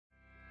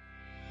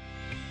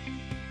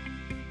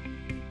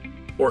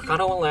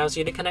Workato allows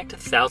you to connect to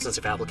thousands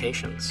of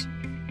applications.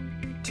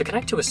 To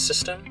connect to a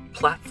system,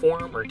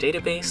 platform, or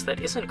database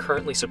that isn't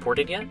currently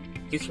supported yet,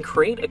 you can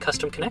create a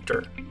custom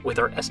connector with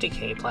our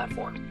SDK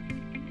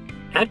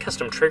platform. Add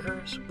custom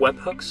triggers,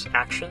 webhooks,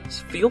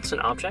 actions, fields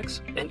and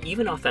objects, and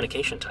even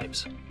authentication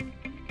types.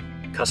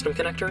 Custom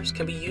connectors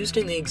can be used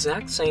in the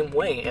exact same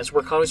way as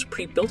Workato's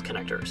pre-built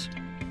connectors.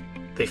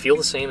 They feel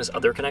the same as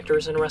other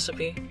connectors in a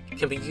recipe,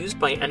 can be used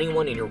by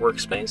anyone in your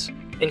workspace,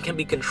 and can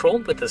be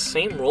controlled with the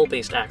same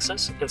role-based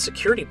access and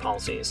security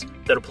policies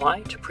that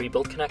apply to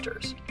pre-built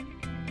connectors.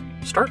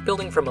 Start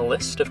building from a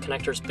list of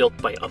connectors built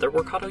by other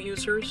Workato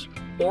users,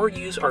 or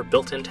use our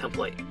built-in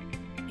template.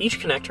 Each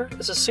connector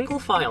is a single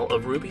file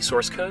of Ruby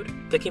source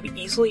code that can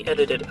be easily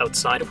edited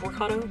outside of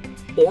Workato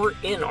or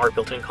in our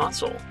built-in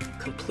console,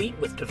 complete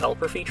with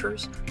developer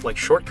features like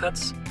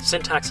shortcuts,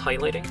 syntax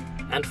highlighting,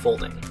 and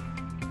folding.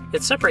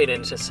 It's separated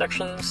into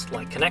sections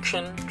like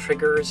connection,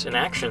 triggers, and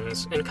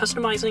actions, and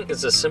customizing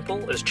is as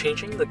simple as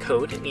changing the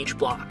code in each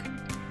block.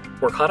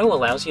 Workato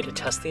allows you to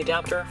test the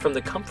adapter from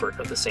the comfort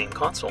of the same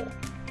console.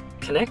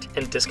 Connect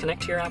and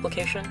disconnect to your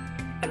application,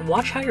 and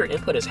watch how your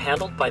input is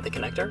handled by the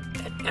connector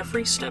at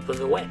every step of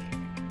the way.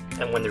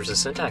 And when there's a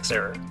syntax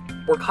error,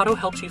 Workato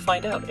helps you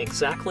find out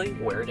exactly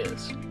where it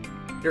is.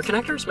 Your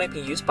connectors might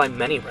be used by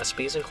many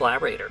recipes and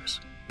collaborators,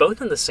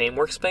 both in the same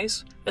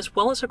workspace as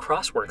well as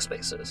across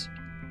workspaces.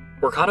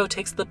 Workato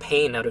takes the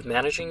pain out of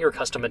managing your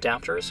custom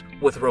adapters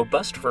with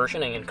robust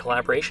versioning and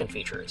collaboration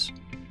features.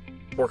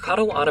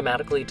 Workato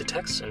automatically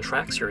detects and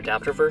tracks your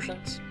adapter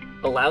versions,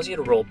 allows you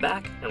to roll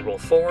back and roll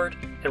forward,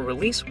 and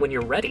release when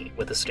you're ready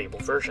with a stable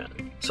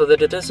version, so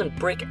that it doesn't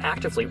break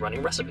actively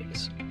running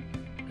recipes.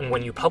 And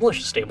when you publish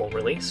a stable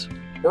release,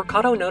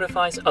 Workato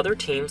notifies other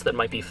teams that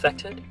might be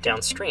affected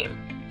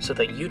downstream, so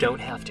that you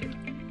don't have to.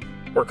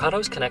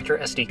 Workato's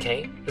Connector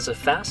SDK is a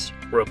fast,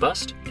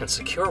 robust, and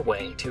secure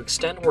way to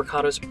extend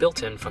Workato's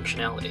built-in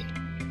functionality.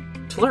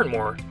 To learn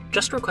more,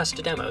 just request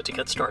a demo to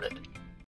get started.